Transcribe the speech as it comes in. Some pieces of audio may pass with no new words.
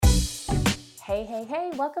Hey,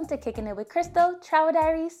 welcome to Kicking It with Crystal, Travel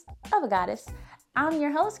Diaries of a Goddess. I'm your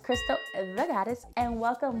host, Crystal the Goddess, and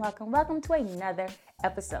welcome to another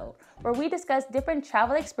episode where we discuss different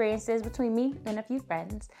travel experiences between me and a few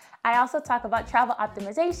friends. I also talk about travel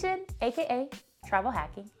optimization, aka travel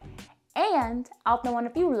hacking, and I'll throw in a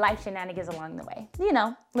few life shenanigans along the way. You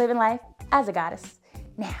know, living life as a goddess.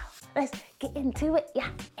 Now, let's get into it,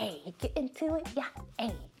 get into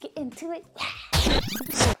it,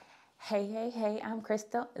 Hey, I'm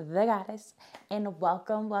Crystal, the Goddess, and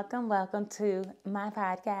welcome to my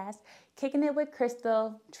podcast, Kicking It with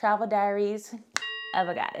Crystal, Travel Diaries of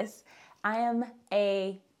a Goddess. I'm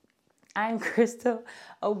Crystal,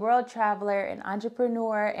 a world traveler, an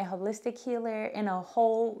entrepreneur, a holistic healer, and a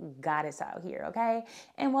whole goddess out here, okay?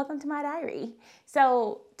 And welcome to my diary.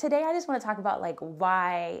 So today I just want to talk about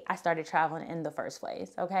why I started traveling in the first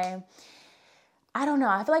place, okay? I don't know.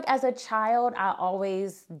 I feel like as a child, I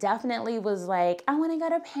always definitely was like, I want to go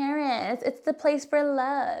to Paris. It's the place for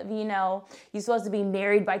love. You know, you're supposed to be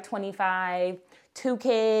married by 25, 2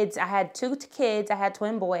 kids. I had 2 kids. I had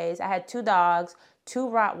twin boys. I had 2 dogs, 2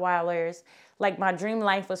 Rottweilers. Like my dream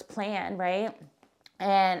life was planned, right?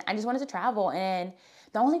 And I just wanted to travel. And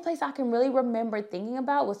the only place I can really remember thinking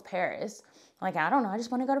about was Paris. Like, I don't know. I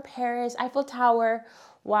just want to go to Paris, Eiffel Tower.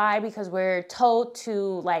 Why? Because we're told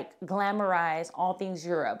to glamorize all things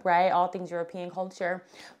Europe, right? All things European culture.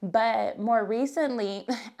 But more recently,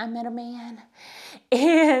 I met a man.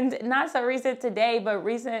 And not so recent today, but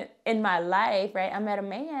recent in my life, right? I met a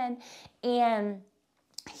man and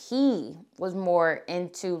he was more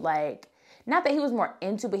into not that he was more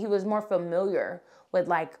into, but he was more familiar with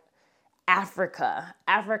Africa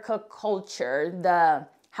culture,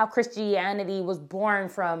 how Christianity was born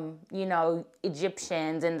from,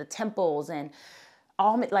 Egyptians and the temples and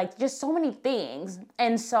all, just so many things.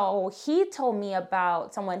 And so he told me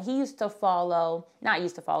about someone he used to follow, not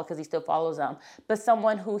used to follow because he still follows them, but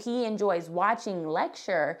someone who he enjoys watching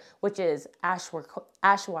lecture, which is Ashwa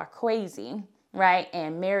Kwesi, right?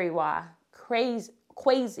 And Mariwa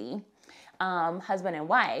Kwesi, husband and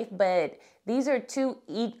wife. But these are 2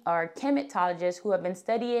 Kemetologists who have been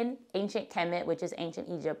studying ancient Kemet, which is ancient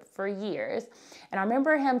Egypt, for years. And I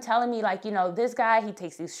remember him telling me, this guy, he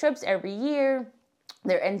takes these trips every year.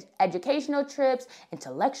 They're educational trips,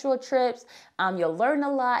 intellectual trips. You'll learn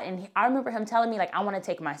a lot. And I remember him telling me, I want to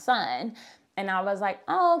take my son. And I was like,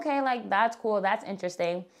 oh, okay, that's cool. That's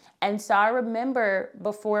interesting. And so I remember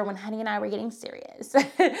before when Honey and I were getting serious,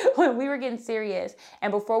 when we were getting serious,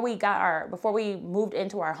 and before we moved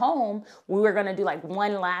into our home, we were gonna do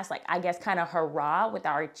one last, kind of hurrah with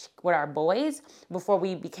our boys before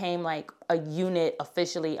we became a unit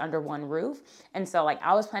officially under one roof. And so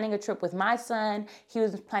I was planning a trip with my son, he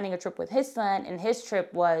was planning a trip with his son, and his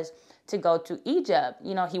trip was to go to Egypt.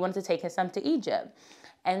 He wanted to take his son to Egypt.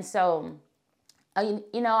 And so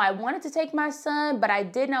I wanted to take my son, but I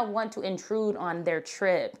did not want to intrude on their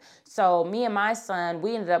trip. So me and my son,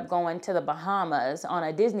 we ended up going to the Bahamas on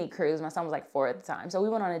a Disney cruise. My son was 4 at the time. So we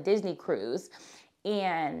went on a Disney cruise,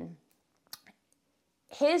 and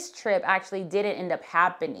his trip actually didn't end up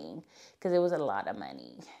happening because it was a lot of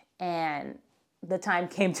money. And the time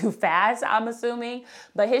came too fast, I'm assuming,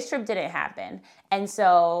 but his trip didn't happen. And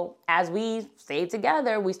so as we stayed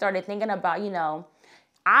together, we started thinking about,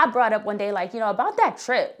 I brought up one day, about that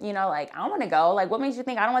trip, I want to go. What makes you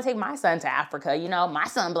think I don't want to take my son to Africa? My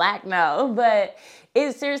son black? No. But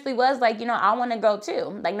it seriously was I want to go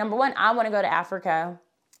too. Number one, I want to go to Africa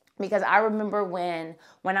because I remember when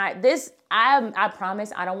I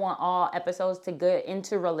promise I don't want all episodes to get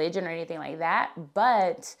into religion or anything like that.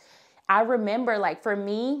 But I remember for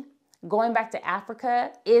me, going back to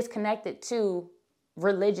Africa is connected to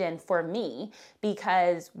religion for me,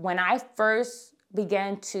 because when I first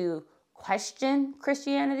began to question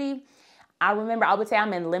Christianity, I remember I would say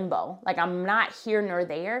I'm in limbo. I'm not here nor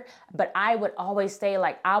there, but I would always say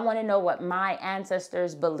I want to know what my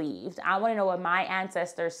ancestors believed. I want to know what my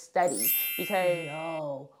ancestors studied, because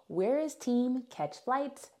where is Team Catch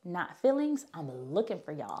Flights, not feelings? I'm looking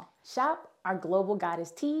for y'all. Shop our Global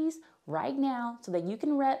Goddess tees right now so that you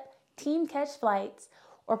can rep Team Catch Flights,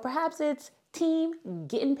 or perhaps it's Team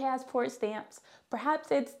Getting Passport Stamps.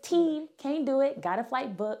 Perhaps it's Team Can't Do It, Got a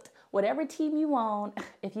Flight Booked. Whatever team you want,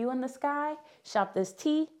 if you in the sky, shop this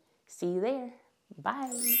tee. See you there.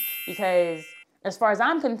 Bye. Because as far as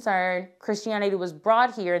I'm concerned, Christianity was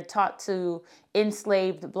brought here and taught to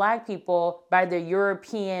enslaved Black people by the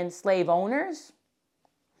European slave owners.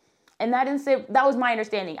 And that was my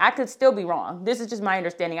understanding. I could still be wrong. This is just my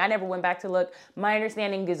understanding. I never went back to look. My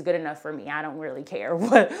understanding is good enough for me. I don't really care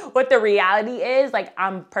what the reality is.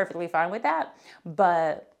 I'm perfectly fine with that.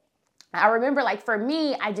 But I remember, like, for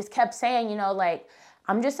me, I just kept saying, you know, like,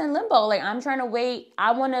 I'm just in limbo. Like, I'm trying to wait.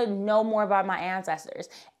 I want to know more about my ancestors.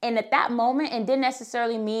 And at that moment, it didn't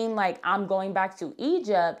necessarily mean like I'm going back to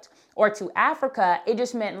Egypt or to Africa. It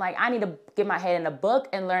just meant like I need to get my head in a book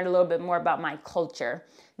and learn a little bit more about my culture.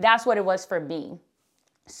 That's what it was for me.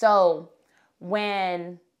 So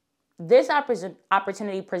when this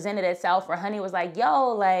opportunity presented itself, where Honey was like, yo,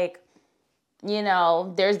 like, you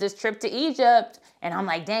know, there's this trip to Egypt. And I'm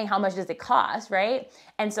like, dang, how much does it cost, right?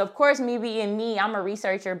 And so, of course, me being me, I'm a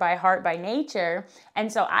researcher by heart, by nature.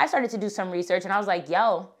 And so I started to do some research and I was like,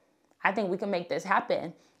 yo, I think we can make this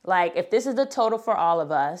happen. Like, if this is the total for all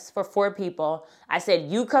of us, for 4 people, I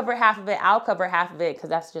said, you cover half of it, I'll cover half of it, because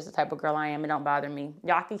that's just the type of girl I am. It don't bother me.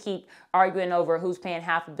 Y'all can keep arguing over who's paying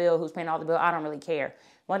half the bill, who's paying all the bill. I don't really care.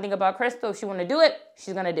 One thing about Crystal, if she want to do it,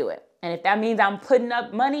 she's going to do it. And if that means I'm putting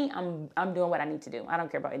up money, I'm doing what I need to do. I don't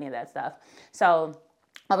care about any of that stuff. So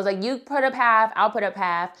I was like, you put up half, I'll put up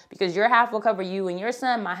half, because your half will cover you and your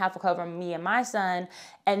son, my half will cover me and my son.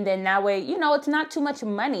 And then that way, you know, it's not too much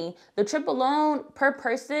money. The trip alone per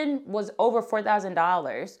person was over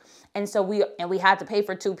 $4,000. And so we had to pay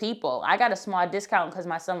for 2 people. I got a small discount because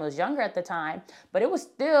my son was younger at the time, but it was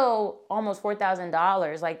still almost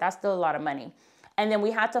 $4,000. Like, that's still a lot of money. And then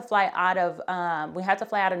we had to fly out of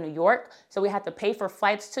New York. So we had to pay for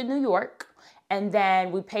flights to New York. And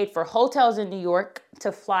then we paid for hotels in New York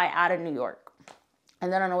to fly out of New York.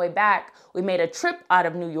 And then on the way back, we made a trip out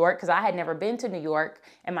of New York because I had never been to New York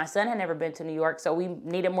and my son had never been to New York. So we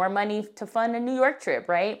needed more money to fund a New York trip,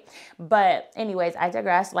 right? But anyways, I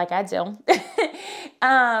digress, like I do.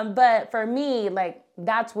 But for me, like,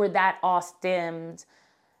 that's where that all stemmed.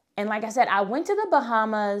 And like I said, I went to the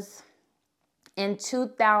Bahamas in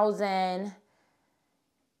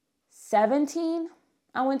 2017.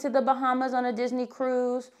 I went to the Bahamas on a Disney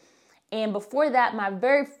cruise. And before that, my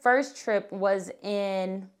very first trip was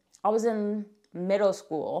I was in middle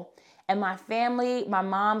school. And my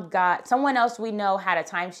mom got, someone else we know had a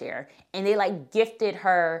timeshare. And they like gifted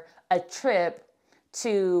her a trip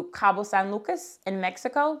to Cabo San Lucas in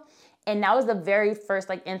Mexico. And that was the very first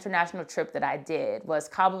like international trip that I did, was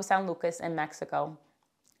Cabo San Lucas in Mexico.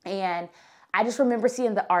 And I just remember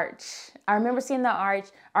seeing the arch. I remember eating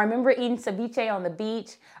ceviche on the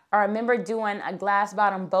beach. I remember doing a glass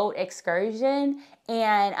bottom boat excursion.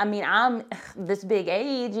 And I mean, I'm this big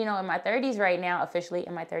age, you know, in my 30s right now, officially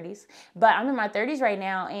in my 30s. But I'm in my 30s right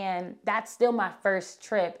now, and that's still my first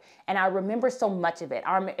trip. And I remember so much of it.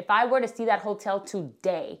 If I were to see that hotel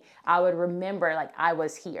today, I would remember like I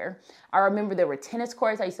was here. I remember there were tennis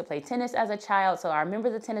courts. I used to play tennis as a child, so I remember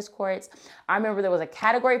the tennis courts. I remember there was a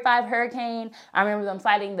Category 5 hurricane. I remember them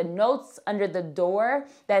sliding the notes under the door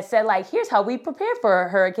that said like, here's how we prepare for a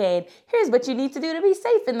hurricane. Here's what you need to do to be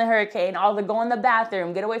safe in the hurricane. All the go in the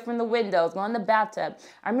bathroom, get away from the windows, go in the bathtub.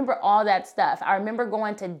 I remember all that stuff. I remember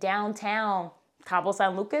going to downtown Cabo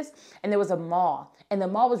San Lucas, and there was a mall, and the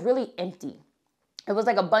mall was really empty. It was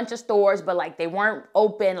like a bunch of stores, but like they weren't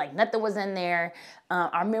open, like nothing was in there.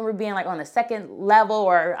 I remember being like on the second level,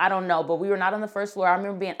 or I don't know, but we were not on the first floor. I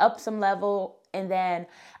remember being up some level, and then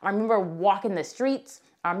I remember walking the streets.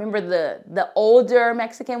 I remember the older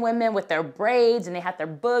Mexican women with their braids, and they had their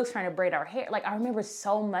books trying to braid our hair. Like, I remember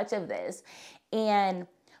so much of this. And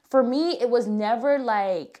for me, it was never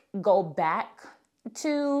like go back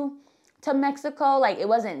to Mexico. Like, it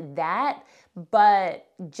wasn't that, but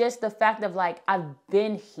just the fact of like, I've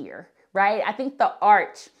been here, right? I think the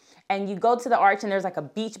arch, and you go to the arch and there's like a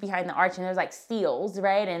beach behind the arch and there's like seals,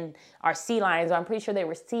 right? And our sea lions, I'm pretty sure they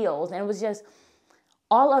were seals. And it was just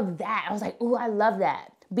all of that. I was like, ooh, I love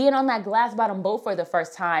that. Being on that glass bottom boat for the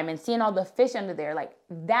first time and seeing all the fish under there, like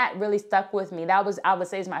that really stuck with me. That was, I would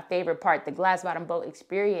say, is my favorite part, the glass bottom boat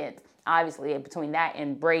experience. Obviously, between that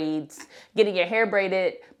and braids, getting your hair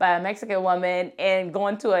braided by a Mexican woman and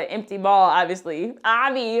going to an empty mall, obviously.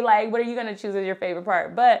 I mean, like, what are you going to choose as your favorite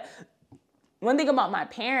part? But one thing about my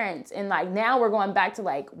parents, and like now we're going back to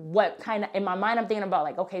like what kind of, in my mind, I'm thinking about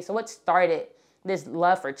like, okay, so what started this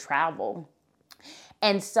love for travel?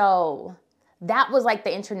 And so that was like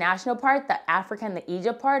the international part, the Africa and the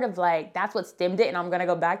Egypt part of like, that's what stemmed it. And I'm going to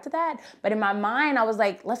go back to that. But in my mind, I was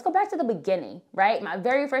like, let's go back to the beginning, right? My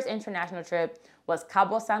very first international trip was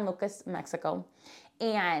Cabo San Lucas, Mexico.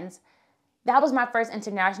 And that was my first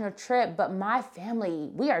international trip. But my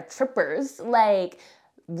family, we are trippers. Like,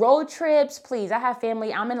 road trips, please. I have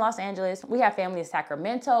family. I'm in Los Angeles. We have family in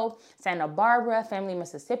Sacramento, Santa Barbara, family in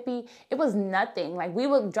Mississippi. It was nothing. Like, we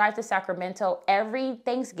would drive to Sacramento every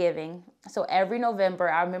Thanksgiving. So every November,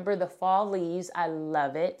 I remember the fall leaves. I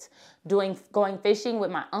love it. Going fishing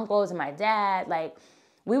with my uncles and my dad. Like,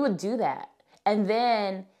 we would do that. And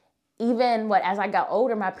then even as I got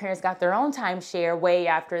older, my parents got their own timeshare way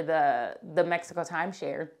after the Mexico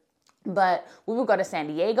timeshare. But we would go to San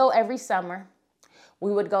Diego every summer.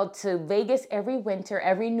 We would go to Vegas every winter,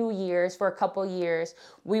 every New Year's for a couple years.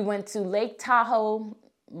 We went to Lake Tahoe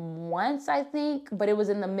once, I think, but it was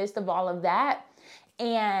in the midst of all of that.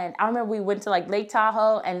 And I remember we went to like Lake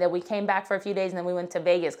Tahoe, and then we came back for a few days, and then we went to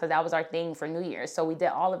Vegas because that was our thing for New Year's. So we did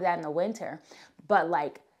all of that in the winter. But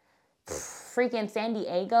like freaking San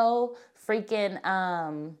Diego,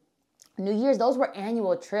 freaking New Year's, those were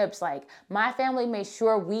annual trips. Like my family made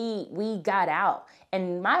sure we got out.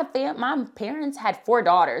 And my parents had 4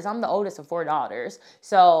 daughters. I'm the oldest of 4 daughters.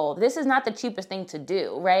 So this is not the cheapest thing to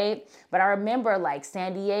do, right? But I remember like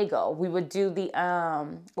San Diego, we would do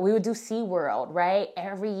SeaWorld, right?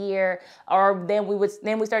 Every year. Or then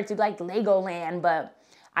we started to do like Legoland. But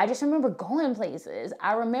I just remember going places.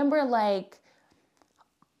 I remember like,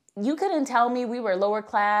 you couldn't tell me we were lower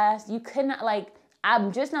class. You could not, like,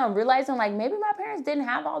 I'm just now realizing like maybe my parents didn't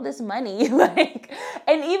have all this money. Like,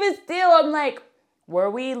 and even still, I'm like,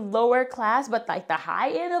 were we lower class, but like the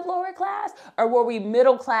high end of lower class? Or were we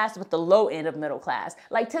middle class with the low end of middle class?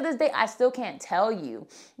 Like to this day, I still can't tell you.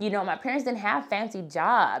 You know, my parents didn't have fancy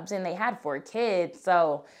jobs and they had 4 kids.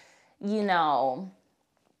 So,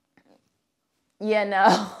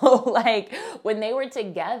 like when they were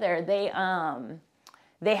together, they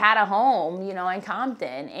had a home, in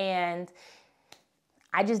Compton. And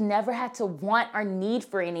I just never had to want or need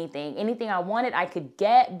for anything. Anything I wanted, I could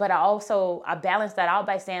get, but I balanced that out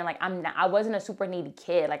by saying like, I wasn't a super needy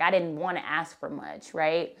kid. Like I didn't want to ask for much,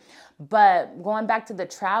 right? But going back to the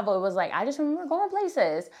travel, it was like, I just remember going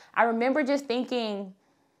places. I remember just thinking,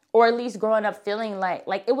 or at least growing up feeling like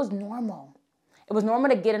it was normal. It was normal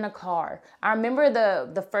to get in a car. I remember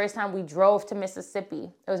the first time we drove to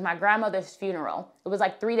Mississippi. It was my grandmother's funeral. It was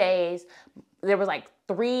like 3 days. There was like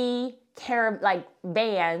 3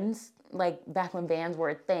 vans, like back when vans were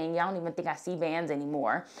a thing. I don't even think I see vans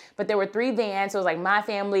anymore. But there were 3 vans. So it was like my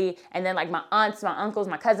family and then like my aunts, my uncles,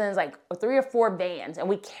 my cousins, like 3 or 4 vans. And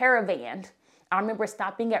we caravanned. I remember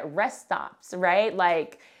stopping at rest stops, right?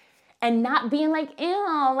 Like, and not being like,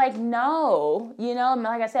 ew, like, no,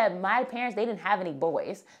 like I said, my parents, they didn't have any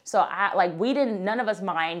boys. So none of us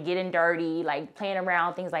mind getting dirty, like playing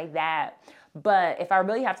around, things like that. But if I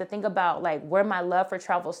really have to think about like where my love for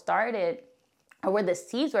travel started or where the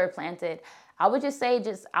seeds were planted, I would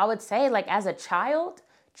say like as a child,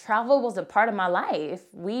 travel was a part of my life.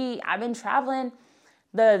 I've been traveling.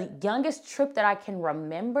 The youngest trip that I can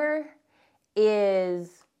remember is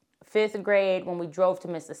 5th grade when we drove to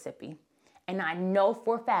Mississippi. And I know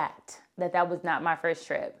for a fact that was not my first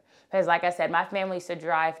trip. Because like I said, my family used to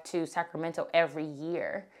drive to Sacramento every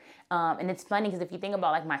year. And it's funny because if you think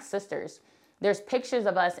about like my sisters, there's pictures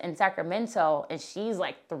of us in Sacramento and she's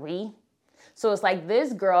like 3. So it's like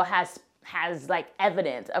this girl has like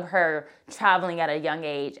evidence of her traveling at a young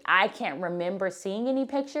age. I can't remember seeing any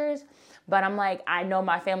pictures, but I'm like, I know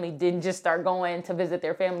my family didn't just start going to visit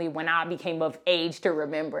their family when I became of age to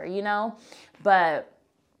remember, But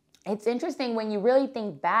it's interesting when you really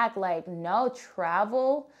think back, like, no,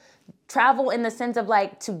 travel in the sense of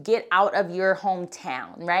like to get out of your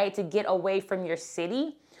hometown, right? To get away from your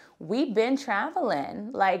city. We've been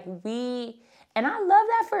traveling, and I love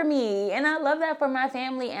that for me, and I love that for my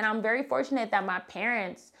family, and I'm very fortunate that my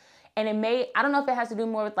parents, and I don't know if it has to do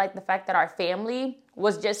more with like the fact that our family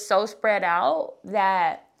was just so spread out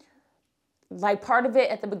that like part of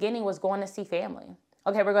it at the beginning was going to see family.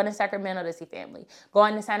 Okay, we're going to Sacramento to see family,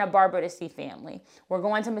 going to Santa Barbara to see family. We're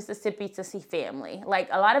going to Mississippi to see family. Like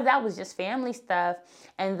a lot of that was just family stuff.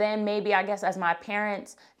 And then maybe, I guess, as my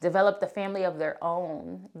parents developed a family of their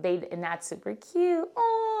own, and that's super cute.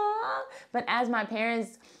 Aww. But as my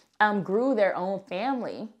parents grew their own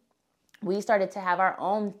family, we started to have our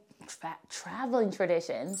own traveling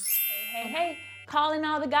traditions. Hey. Calling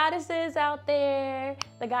all the goddesses out there,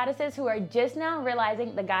 the goddesses who are just now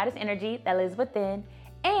realizing the goddess energy that lives within,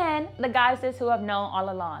 and the goddesses who have known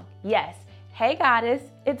all along. Yes, hey goddess,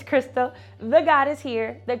 it's Crystal, the goddess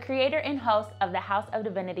here, the creator and host of the House of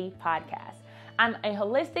Divinity podcast. I'm a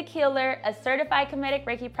holistic healer, a certified Kemetic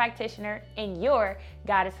Reiki practitioner, and your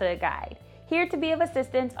goddesshood guide, here to be of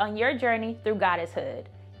assistance on your journey through goddesshood.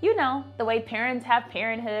 The way parents have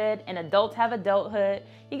parenthood and adults have adulthood.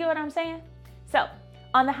 You get what I'm saying? So,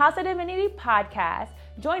 on the House of Divinity podcast,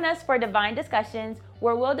 join us for divine discussions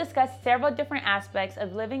where we'll discuss several different aspects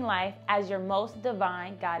of living life as your most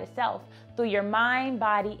divine goddess self through your mind,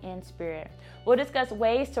 body, and spirit. We'll discuss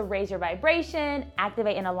ways to raise your vibration,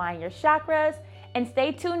 activate and align your chakras, and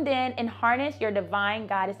stay tuned in and harness your divine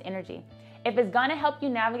goddess energy. If it's going to help you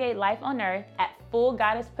navigate life on earth at full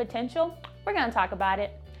goddess potential, we're gonna talk about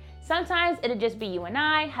it. Sometimes it'll just be you and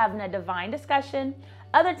I having a divine discussion.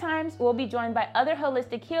 Other times we'll be joined by other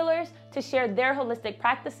holistic healers to share their holistic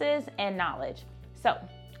practices and knowledge. So,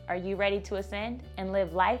 are you ready to ascend and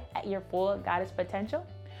live life at your full goddess potential?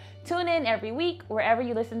 Tune in every week wherever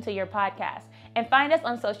you listen to your podcast, and find us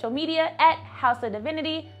on social media at House of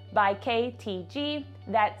Divinity by KTG.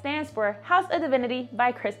 That stands for House of Divinity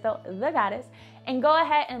by Crystal the Goddess. And go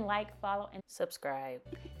ahead and like, follow, and subscribe.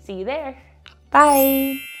 See you there.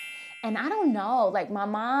 Bye. And I don't know, like my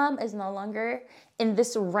mom is no longer in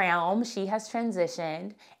this realm. She has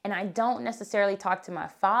transitioned, and I don't necessarily talk to my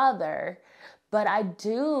father, but I'm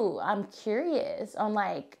curious. I'm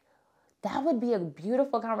like, that would be a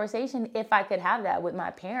beautiful conversation if I could have that with my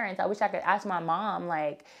parents. I wish I could ask my mom,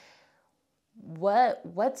 like,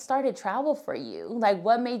 what started travel for you? Like,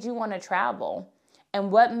 what made you want to travel?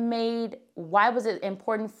 And why was it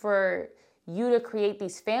important for you to create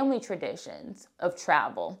these family traditions of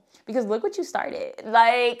travel? Because look what you started.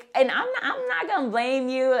 Like, and I'm not going to blame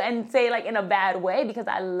you and say like in a bad way, because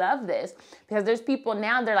I love this. Because there's people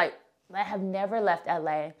now, they're like, I have never left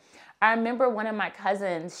LA. I remember one of my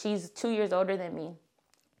cousins, she's 2 years older than me.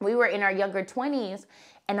 We were in our younger 20s,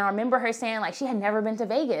 and I remember her saying like she had never been to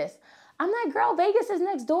Vegas. I'm like, girl, Vegas is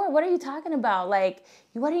next door. What are you talking about? Like,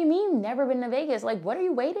 what do you mean never been to Vegas? Like, what are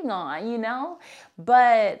you waiting on, you know?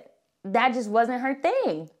 But that just wasn't her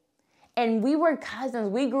thing. And we were cousins.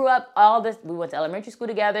 We grew up we went to elementary school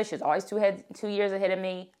together. She was always 2 years ahead of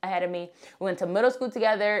me. We went to middle school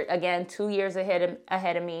together, again, 2 years ahead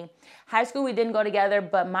of me. High school, we didn't go together,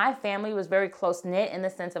 but my family was very close-knit in the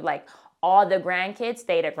sense of like all the grandkids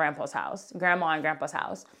stayed at grandma and grandpa's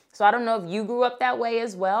house. So I don't know if you grew up that way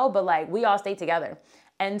as well, but like we all stayed together.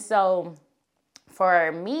 And so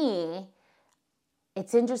for me,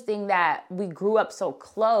 it's interesting that we grew up so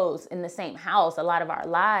close in the same house a lot of our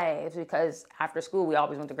lives, because after school, we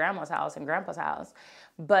always went to grandma's house and grandpa's house.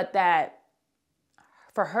 But that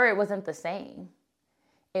for her, it wasn't the same.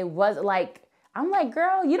 It was like, I'm like,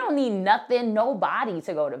 girl, you don't need nothing, nobody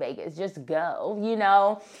to go to Vegas. Just go, you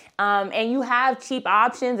know? And you have cheap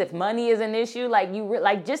options if money is an issue. Like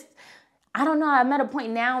I don't know. I'm at a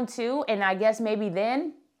point now too, and I guess maybe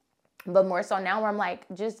then, but more so now where I'm like,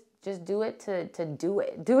 just do it to do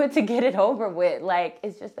it. Do it to get it over with. Like,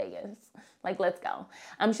 it's just Vegas. Like, let's go.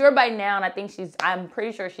 I'm sure by now, and I'm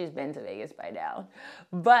pretty sure she's been to Vegas by now.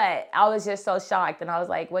 But I was just so shocked, and I was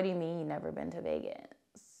like, what do you mean you never been to Vegas?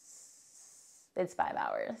 It's 5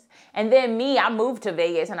 hours. And then I moved to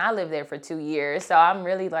Vegas, and I lived there for 2 years. So I'm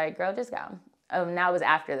really like, girl, just go. Now it was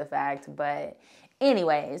after the fact. But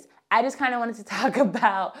anyways, I just kind of wanted to talk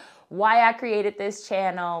about why I created this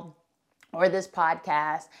channel or this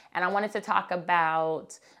podcast. And I wanted to talk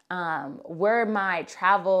about where my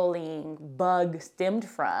traveling bug stemmed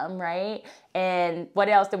from, right? And what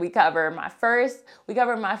else did we cover? We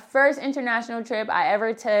covered my first international trip I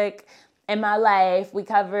ever took in my life. We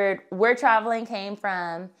covered where traveling came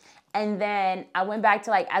from. And then I went back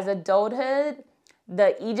to like as adulthood,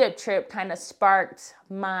 the Egypt trip kind of sparked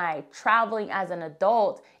my traveling as an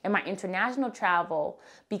adult and my international travel.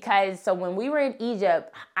 Because so when we were in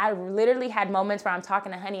Egypt, I literally had moments where I'm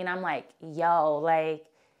talking to Honey and I'm like, yo, like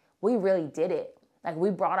we really did it. Like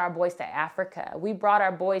we brought our boys to Africa. We brought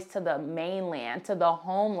our boys to the mainland, to the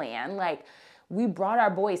homeland. Like we brought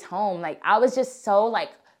our boys home. Like I was just so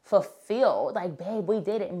like fulfilled. Like, babe, we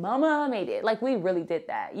did it. Mama made it. Like we really did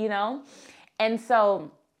that, you know? And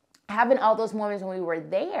so having all those moments when we were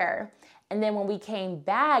there, and then when we came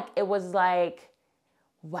back, it was like,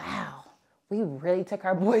 wow, we really took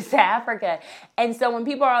our boys to Africa. And so when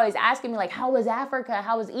people are always asking me like, how was Africa?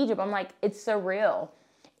 How was Egypt? I'm like, it's surreal.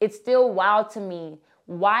 It's still wild to me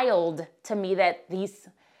that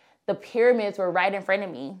the pyramids were right in front of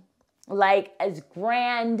me. Like as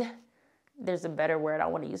grand, there's a better word I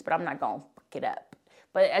want to use, but I'm not going to fuck it up.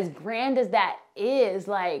 But as grand as that is,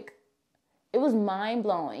 like, it was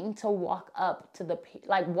mind-blowing to walk up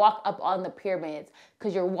on the pyramids,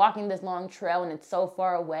 because you're walking this long trail and it's so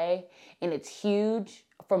far away and it's huge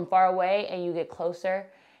from far away, and you get closer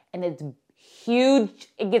and it's huge.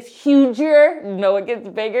 It gets huger. No, it gets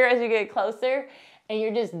bigger as you get closer, and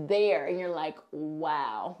you're just there and you're like,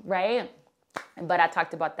 wow, right? But I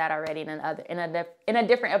talked about that already in a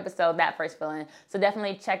different episode, that first feeling. So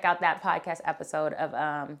definitely check out that podcast episode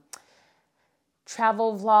of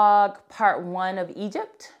travel vlog part 1 of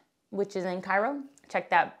Egypt, which is in Cairo. Check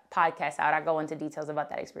that podcast out. I go into details about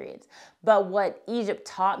that experience. But what Egypt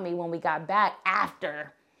taught me when we got back,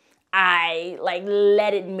 after I like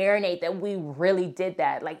let it marinate that we really did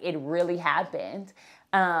that, like it really happened.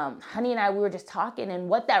 Honey and I, we were just talking, and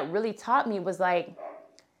what that really taught me was like,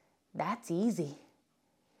 that's easy.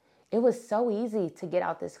 It was so easy to get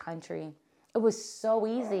out this country. It was so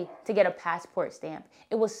easy to get a passport stamp.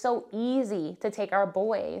 It was so easy to take our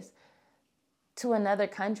boys to another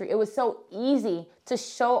country. It was so easy to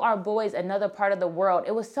show our boys another part of the world.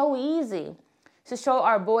 It was so easy to show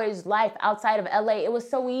our boys life outside of LA. It was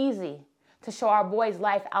so easy to show our boys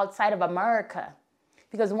life outside of America.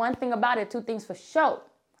 Because one thing about it, two things for sure,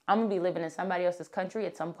 I'm going to be living in somebody else's country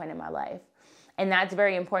at some point in my life. And that's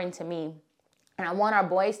very important to me. And I want our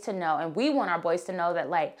boys to know, and we want our boys to know that,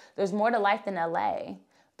 like, there's more to life than LA.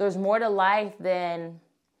 There's more to life than,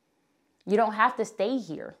 you don't have to stay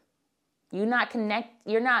here. You're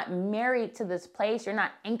not married to this place. You're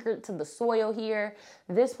not anchored to the soil here.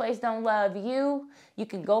 This place don't love you. You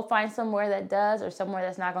can go find somewhere that does, or somewhere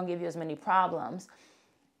that's not going to give you as many problems.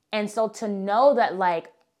 And so to know that,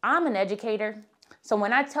 like, I'm an educator. So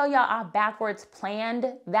when I tell y'all I backwards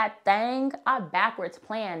planned that thing, I backwards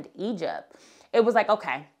planned Egypt. It was like,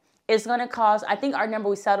 okay, it's going to cost, I think our number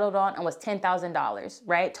we settled on was $10,000,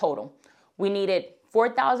 right? Total. We needed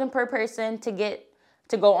 $4,000 per person to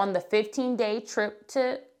go on the 15-day trip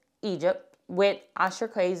to Egypt with Asher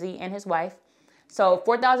Crazy and his wife. So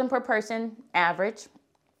 $4,000 per person average.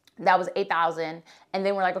 That was $8,000. And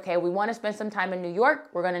then we're like, okay, we want to spend some time in New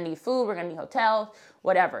York. We're going to need food. We're going to need hotels,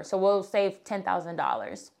 whatever. So we'll save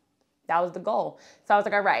 $10,000. That was the goal. So I was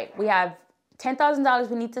like, all right, we have $10,000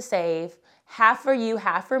 we need to save. Half for you,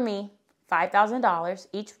 half for me, $5,000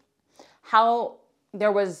 each.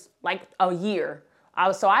 There was like a year.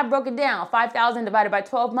 So I broke it down, 5,000 divided by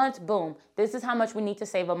 12 months, boom. This is how much we need to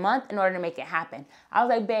save a month in order to make it happen. I was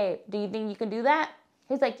like, babe, do you think you can do that?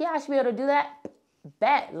 He's like, yeah, I should be able to do that.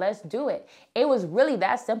 Bet, let's do it. It was really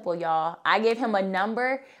that simple, y'all. I gave him a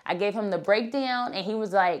number. I gave him the breakdown, and he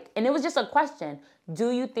was like, and it was just a question.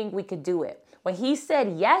 Do you think we could do it? When he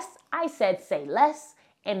said yes, I said say less.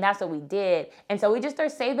 And that's what we did. And so we just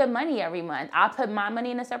started saving money every month. I put my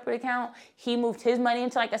money in a separate account. He moved his money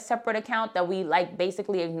into like a separate account that we like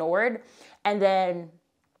basically ignored. And then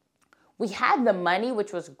we had the money,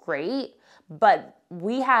 which was great. But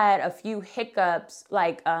we had a few hiccups,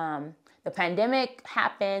 like the pandemic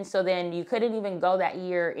happened. So then you couldn't even go that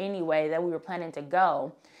year anyway that we were planning to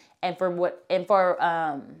go.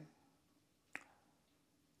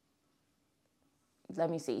 Let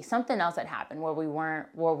me see, something else had happened where we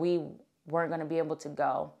weren't going to be able to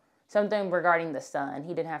go. Something regarding the son.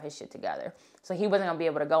 He didn't have his shit together. So he wasn't going to be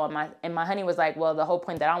able to go. And my honey was like, well, the whole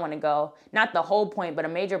point that I want to go, not the whole point, but a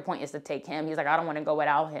major point is to take him. He's like, I don't want to go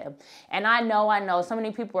without him. And I know so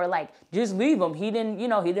many people are like, just leave him. He didn't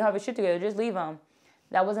have his shit together. Just leave him.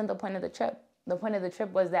 That wasn't the point of the trip. The point of the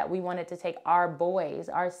trip was that we wanted to take our boys,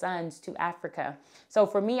 our sons, to Africa. So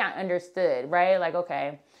for me, I understood, right? Like,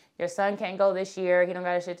 okay, your son can't go this year. He don't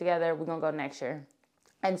got his shit together. We're going to go next year.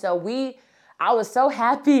 And so I was so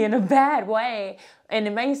happy in a bad way. And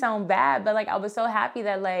it may sound bad, but like I was so happy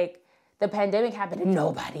that like the pandemic happened and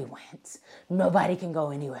nobody went. Nobody can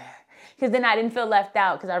go anywhere. Because then I didn't feel left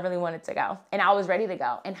out because I really wanted to go. And I was ready to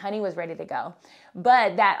go. And honey was ready to go.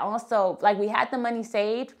 But that also, like we had the money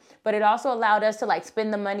saved, but it also allowed us to like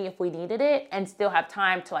spend the money if we needed it and still have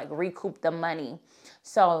time to like recoup the money.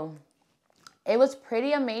 So it was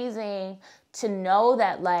pretty amazing to know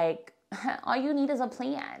that like all you need is a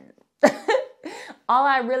plan. All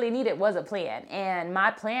I really needed was a plan, and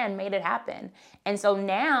my plan made it happen. And so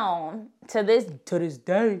now to this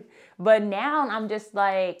day, but now I'm just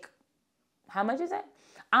like, how much is it?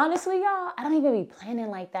 Honestly, y'all, I don't even be planning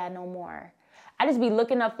like that no more. I just be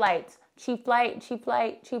looking up flights, cheap flight,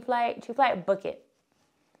 book it.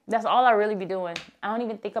 That's all I really be doing. I don't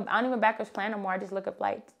even backwards plan no more. I just look up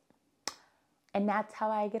flights. And that's how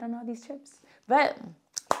I get on all these trips. But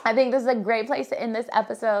I think this is a great place to end this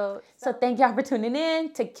episode. So thank y'all for tuning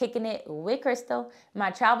in to Kicking It with Crystal, my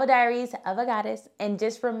travel diaries of a goddess. And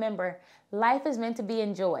just remember, life is meant to be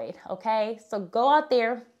enjoyed, okay? So go out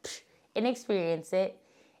there and experience it,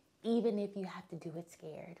 even if you have to do it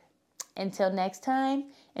scared. Until next time,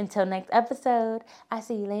 until next episode, I'll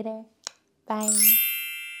see you later. Bye.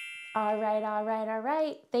 All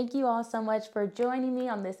right. Thank you all so much for joining me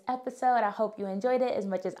on this episode. I hope you enjoyed it as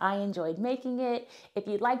much as I enjoyed making it. If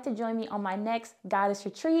you'd like to join me on my next Goddess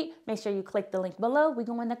Retreat, make sure you click the link below. We're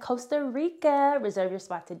going to Costa Rica. Reserve your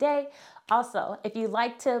spot today. Also, if you'd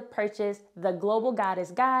like to purchase the Global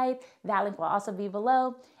Goddess Guide, that link will also be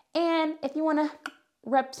below. And if you want to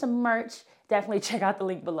rep some merch, definitely check out the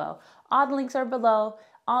link below. All the links are below.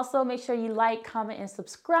 Also, make sure you like, comment, and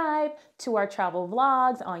subscribe to our travel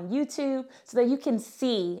vlogs on YouTube so that you can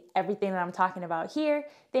see everything that I'm talking about here.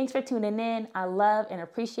 Thanks for tuning in. I love and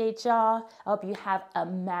appreciate y'all. I hope you have a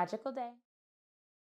magical day.